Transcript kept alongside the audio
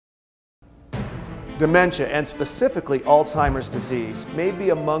Dementia, and specifically Alzheimer's disease, may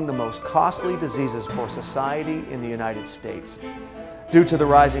be among the most costly diseases for society in the United States. Due to the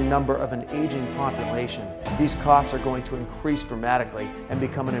rising number of an aging population, these costs are going to increase dramatically and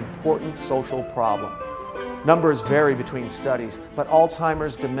become an important social problem. Numbers vary between studies, but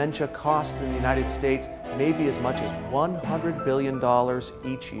Alzheimer's dementia costs in the United States may be as much as $100 billion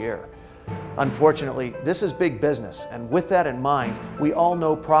each year. Unfortunately, this is big business, and with that in mind, we all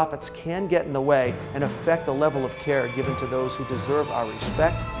know profits can get in the way and affect the level of care given to those who deserve our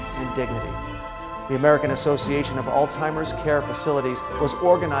respect and dignity. The American Association of Alzheimer's Care Facilities was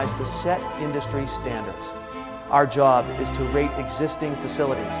organized to set industry standards. Our job is to rate existing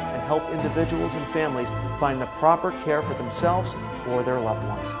facilities and help individuals and families find the proper care for themselves or their loved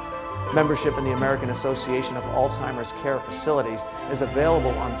ones. Membership in the American Association of Alzheimer's Care Facilities is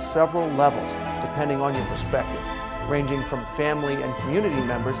available on several levels depending on your perspective, ranging from family and community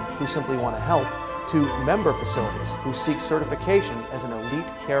members who simply want to help to member facilities who seek certification as an elite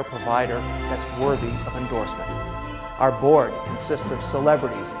care provider that's worthy of endorsement. Our board consists of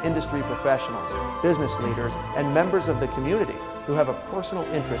celebrities, industry professionals, business leaders, and members of the community who have a personal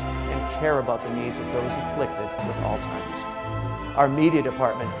interest and care about the needs of those afflicted with Alzheimer's. Our media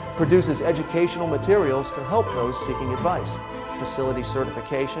department produces educational materials to help those seeking advice, facility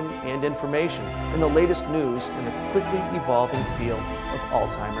certification, and information in the latest news in the quickly evolving field of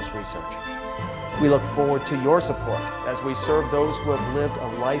Alzheimer's research. We look forward to your support as we serve those who have lived a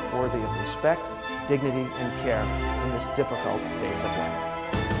life worthy of respect, dignity, and care in this difficult phase of life.